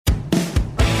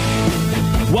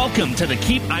Welcome to the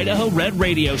Keep Idaho Red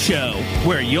Radio Show,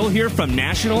 where you'll hear from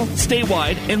national,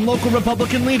 statewide, and local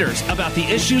Republican leaders about the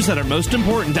issues that are most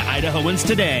important to Idahoans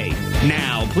today.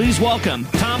 Now, please welcome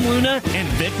Tom Luna and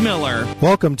Vic Miller.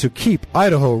 Welcome to Keep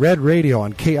Idaho Red Radio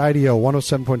on KIDO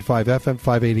 107.5 FM,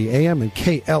 580 AM, and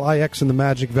KLIX in the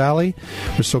Magic Valley.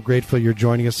 We're so grateful you're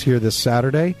joining us here this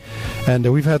Saturday.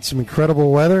 And we've had some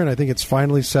incredible weather, and I think it's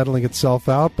finally settling itself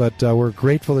out, but we're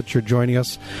grateful that you're joining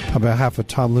us on behalf of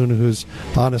Tom Luna, who's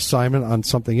on assignment on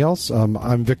something else.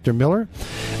 I'm Victor Miller,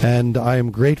 and I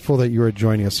am grateful that you are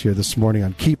joining us here this morning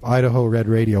on Keep Idaho Red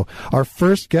Radio. Our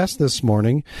first guest this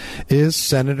morning is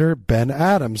Senator Ben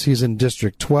Adams. He's in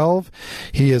District 12.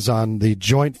 He is on the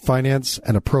Joint Finance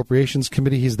and Appropriations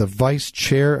Committee. He's the Vice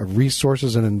Chair of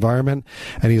Resources and Environment,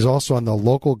 and he's also on the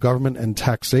Local Government and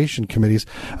Taxation Committees.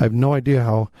 I have no idea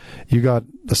how you got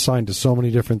assigned to so many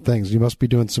different things. You must be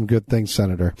doing some good things,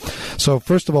 Senator. So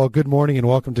first of all, good morning and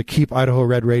welcome to Keep Idaho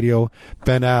Red Radio,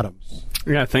 Ben Adams.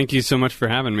 Yeah, thank you so much for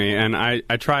having me. And I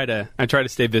try to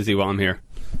stay busy while I'm here.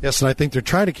 Yes, and I think they're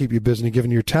trying to keep you busy given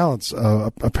your talents,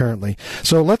 apparently.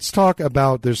 So let's talk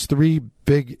about, there's three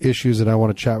big issues that I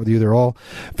want to chat with you. They're all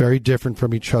very different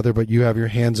from each other, but you have your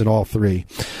hands in all three.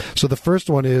 So the first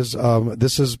one is,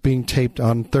 this is being taped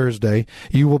on Thursday.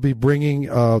 You will be bringing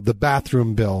the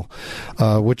bathroom bill,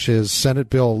 which is Senate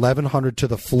Bill 1100 to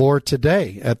the floor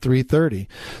today at 3:30.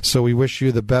 So we wish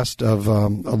you the best of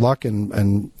luck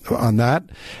and on that.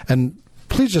 And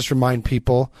please just remind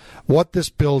people what this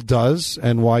bill does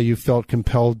and why you felt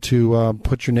compelled to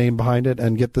put your name behind it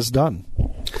and get this done.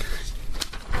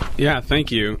 Yeah,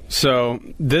 thank you. So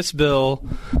this bill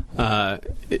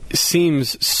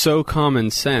seems so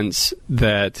common sense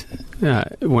that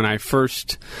when I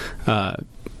first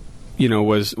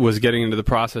was getting into the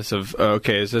process of,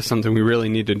 okay, is this something we really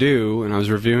need to do? And I was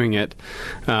reviewing it.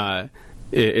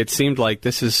 It seemed like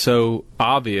this is so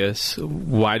obvious.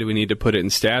 Why do we need to put it in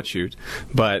statute?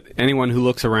 But anyone who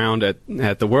looks around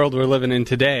at the world we're living in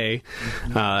today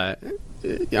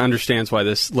understands why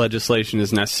this legislation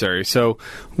is necessary. So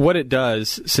what it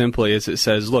does simply is it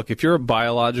says, look, if you're a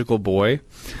biological boy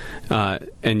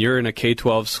and you're in a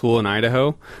K-12 school in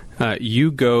Idaho,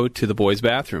 you go to the boys'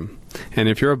 bathroom. And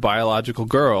if you're a biological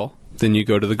girl, then you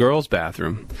go to the girls'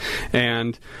 bathroom.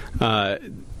 And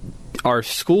our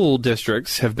school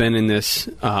districts have been in this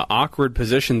awkward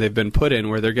position they've been put in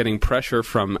where they're getting pressure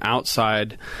from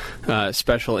outside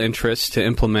special interests to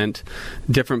implement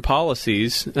different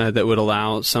policies that would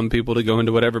allow some people to go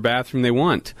into whatever bathroom they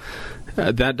want.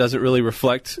 That doesn't really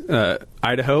reflect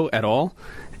Idaho at all.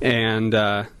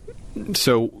 And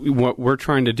so what we're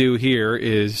trying to do here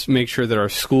is make sure that our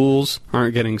schools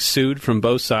aren't getting sued from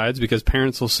both sides, because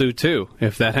parents will sue too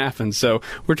if that happens. So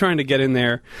we're trying to get in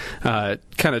there,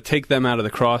 kind of take them out of the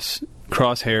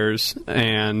crosshairs,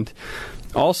 and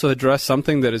also address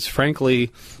something that is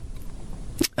frankly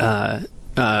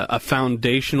a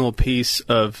foundational piece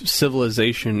of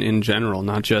civilization in general,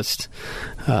 not just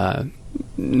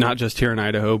here in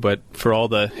Idaho, but for all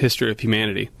the history of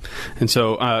humanity. And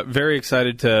so very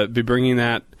excited to be bringing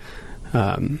that.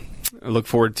 I look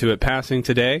forward to it passing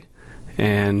today.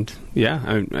 And, yeah,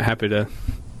 I'm happy to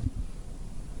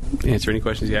answer any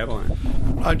questions you have on it.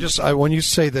 When you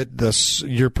say that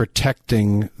you're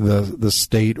protecting the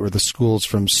state or the schools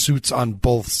from suits on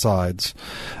both sides,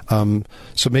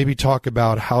 so maybe talk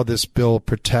about how this bill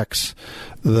protects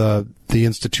the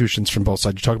institutions from both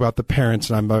sides. You talk about the parents,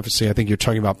 and I think you're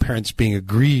talking about parents being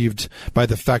aggrieved by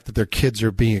the fact that their kids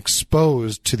are being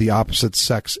exposed to the opposite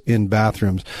sex in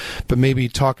bathrooms. But maybe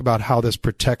talk about how this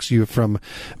protects you from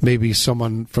maybe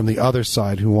someone from the other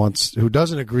side who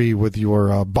doesn't agree with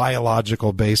your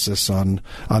biological basis on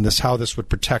this, how this would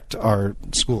protect our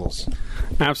schools.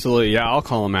 Absolutely, yeah, I'll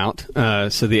call them out.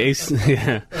 So the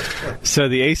ACLU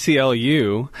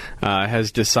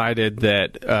has decided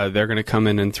that they're going to come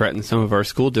in and threaten some of our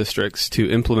school districts to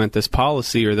implement this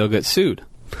policy, or they'll get sued.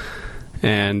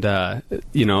 And for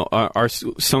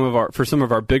some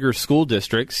of our bigger school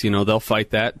districts, they'll fight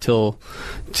that till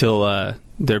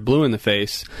they're blue in the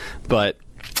face. But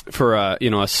for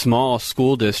a small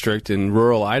school district in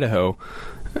rural Idaho,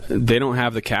 they don't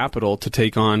have the capital to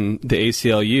take on the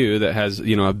ACLU that has, a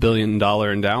 $1 billion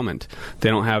endowment. They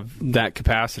don't have that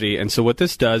capacity. And so what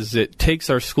this does is it takes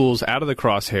our schools out of the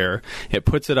crosshair. It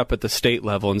puts it up at the state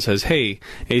level and says, hey,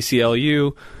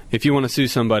 ACLU, if you want to sue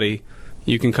somebody,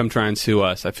 you can come try and sue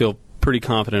us. I feel pretty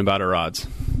confident about our odds.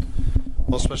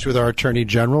 Well, especially with our Attorney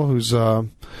General, who's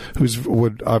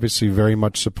would obviously very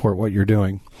much support what you're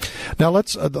doing. Now,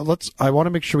 I want to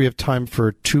make sure we have time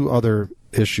for two other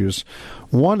issues.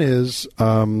 One is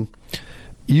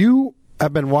you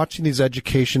I've been watching these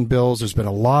education bills. There's been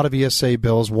a lot of ESA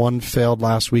bills. One failed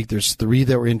last week. There's 3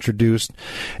 that were introduced.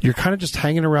 You're kind of just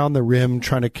hanging around the rim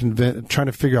trying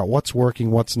to figure out what's working,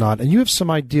 what's not. And you have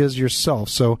some ideas yourself.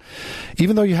 So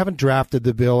even though you haven't drafted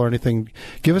the bill or anything,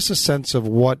 give us a sense of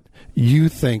what you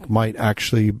think might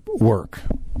actually work.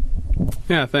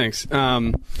 Yeah, thanks.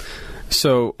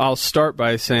 So I'll start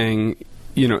by saying,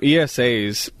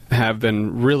 ESAs have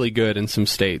been really good in some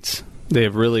states. They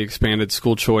have really expanded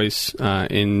school choice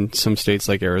in some states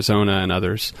like Arizona and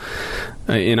others.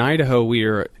 In Idaho, we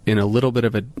are in a little bit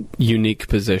of a unique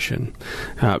position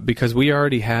because we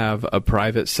already have a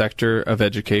private sector of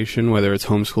education, whether it's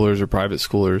homeschoolers or private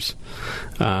schoolers,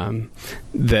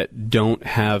 that don't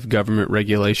have government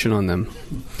regulation on them.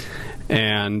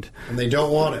 And they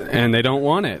don't want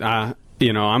it.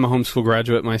 I'm a homeschool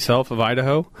graduate myself of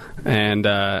Idaho, and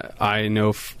I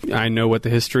know what the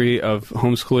history of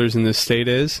homeschoolers in this state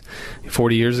is.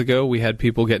 40 years ago, we had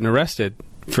people getting arrested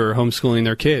for homeschooling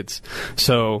their kids.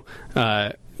 So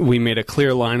we made a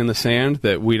clear line in the sand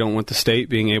that we don't want the state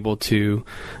being able to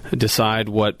decide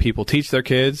what people teach their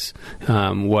kids,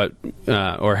 how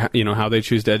they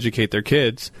choose to educate their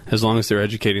kids, as long as they're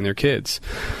educating their kids.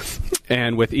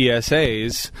 And with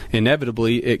ESAs,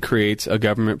 inevitably, it creates a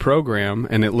government program,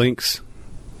 and it links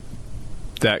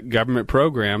that government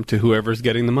program to whoever's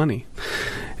getting the money.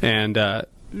 And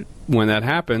when that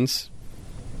happens,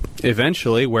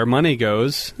 eventually, where money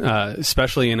goes,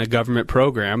 especially in a government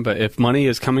program, but if money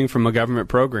is coming from a government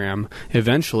program,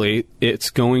 eventually it's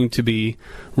going to be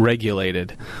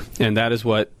regulated. And that is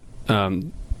what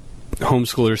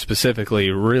homeschoolers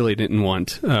specifically really didn't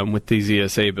want with these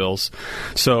ESA bills.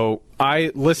 So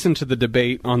I listened to the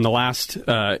debate on the last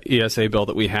ESA bill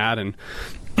that we had and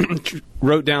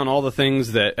wrote down all the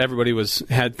things that everybody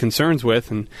had concerns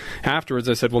with, and afterwards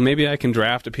I said, well, maybe I can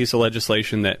draft a piece of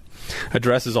legislation that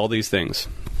addresses all these things.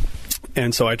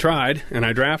 And so I tried, and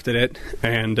I drafted it,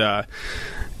 and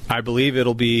I believe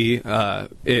it'll be,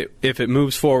 if it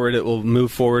moves forward, it will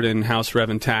move forward in House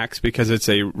Rev and Tax because it's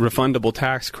a refundable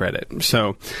tax credit.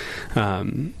 So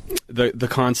the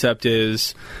concept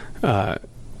is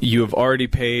you have already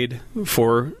paid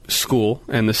for school,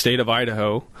 and the state of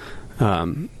Idaho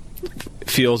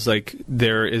feels like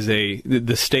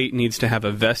the state needs to have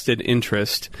a vested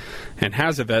interest and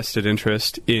has a vested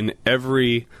interest in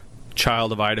every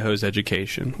child of Idaho's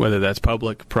education, whether that's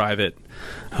public, private,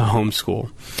 homeschool.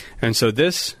 And so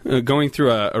this, going through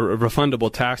a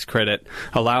refundable tax credit,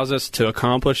 allows us to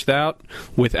accomplish that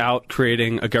without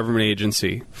creating a government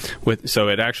agency. So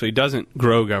it actually doesn't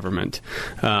grow government.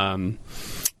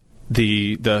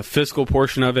 The fiscal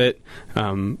portion of it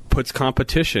puts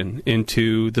competition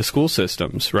into the school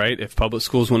systems, right? If public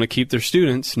schools want to keep their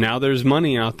students, now there's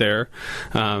money out there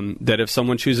that if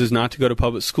someone chooses not to go to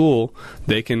public school,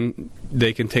 they can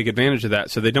take advantage of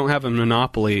that. So they don't have a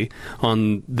monopoly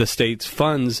on the state's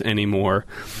funds anymore,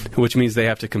 which means they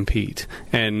have to compete.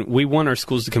 And we want our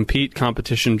schools to compete.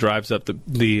 Competition drives up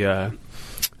the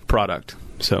product.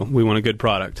 So we want a good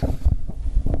product.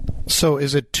 So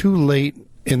is it too late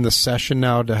in the session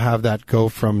now to have that go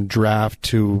from draft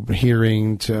to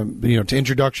hearing to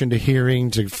introduction to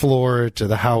hearing to floor to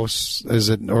the House? Is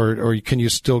it or can you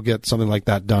still get something like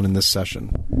that done in this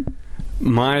session?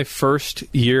 My first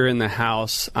year in the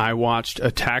House, I watched a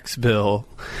tax bill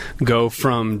go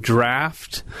from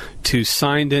draft to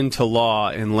signed into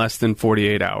law in less than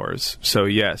 48 hours. So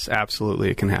yes, absolutely,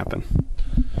 it can happen.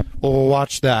 Well, we'll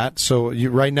watch that. So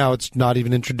right now it's not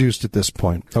even introduced at this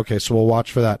point. Okay, so we'll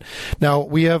watch for that. Now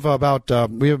we have about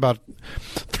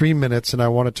 3 minutes, and I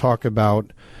want to talk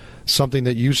about something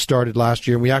that you started last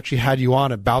year, and we actually had you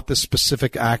on about this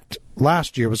specific act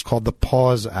last year. It was called the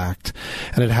PAUSE Act,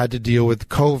 and it had to deal with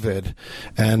COVID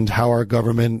and how our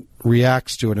government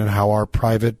reacts to it and how our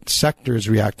private sector is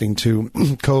reacting to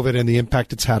COVID and the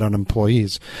impact it's had on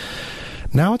employees.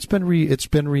 Now it's been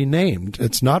renamed.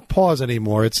 It's not pause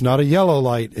anymore. It's not a yellow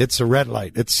light. It's a red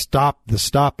light. It's the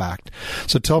STOP Act.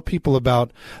 So tell people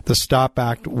about the STOP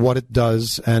Act, what it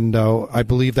does, and I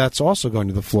believe that's also going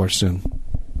to the floor soon.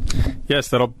 Yes,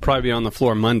 that'll probably be on the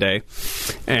floor Monday.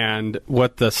 And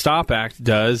what the STOP Act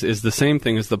does is the same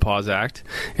thing as the PAUSE Act.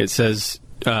 It says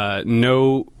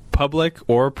no public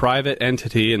or private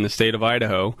entity in the state of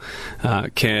Idaho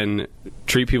can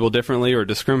treat people differently or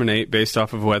discriminate based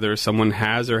off of whether someone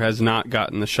has or has not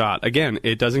gotten the shot. Again,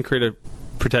 it doesn't create a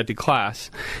protected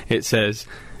class. It says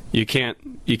you can't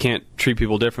treat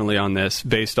people differently on this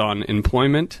based on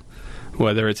employment,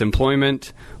 whether it's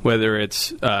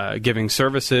giving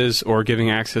services or giving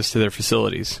access to their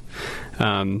facilities.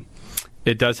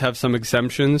 It does have some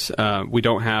exemptions. We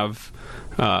don't have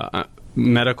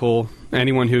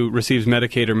anyone who receives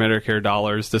Medicaid or Medicare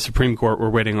dollars, the Supreme Court, we're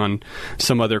waiting on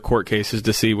some other court cases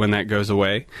to see when that goes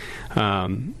away.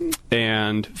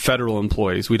 And federal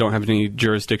employees, we don't have any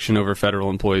jurisdiction over federal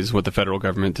employees, what the federal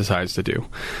government decides to do.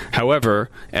 However,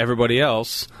 everybody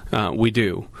else, we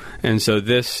do. And so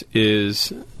this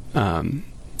is...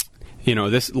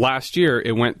 this last year,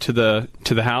 it went to the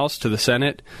House, to the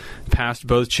Senate, passed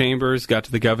both chambers, got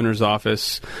to the governor's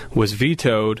office, was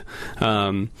vetoed,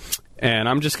 and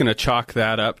I'm just going to chalk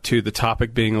that up to the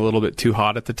topic being a little bit too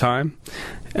hot at the time.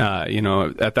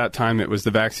 At that time, it was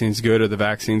the vaccine's good or the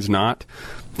vaccine's not.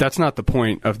 That's not the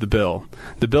point of the bill.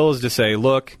 The bill is to say,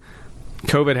 look,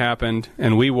 COVID happened,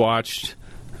 and we watched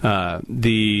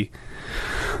the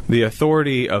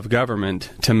authority of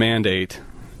government to mandate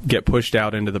get pushed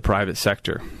out into the private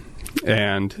sector.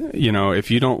 And, if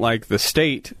you don't like the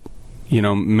state,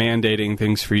 mandating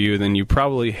things for you, then you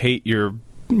probably hate your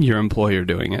employer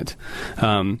doing it.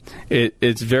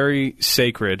 It's very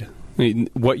sacred.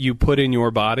 What you put in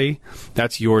your body,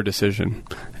 that's your decision.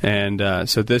 And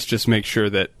so this just makes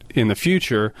sure that in the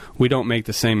future, we don't make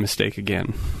the same mistake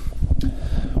again.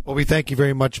 Well, we thank you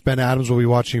very much, Ben Adams. We'll be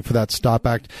watching for that STOP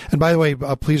Act. And by the way,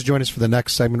 please join us for the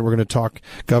next segment. We're going to talk,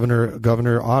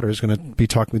 Governor Otter is going to be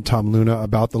talking with Tom Luna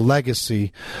about the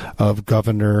legacy of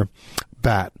Governor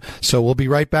Batt. So we'll be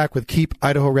right back with Keep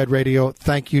Idaho Red Radio.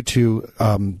 Thank you to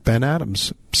Ben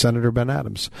Adams, Senator Ben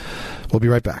Adams. We'll be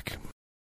right back.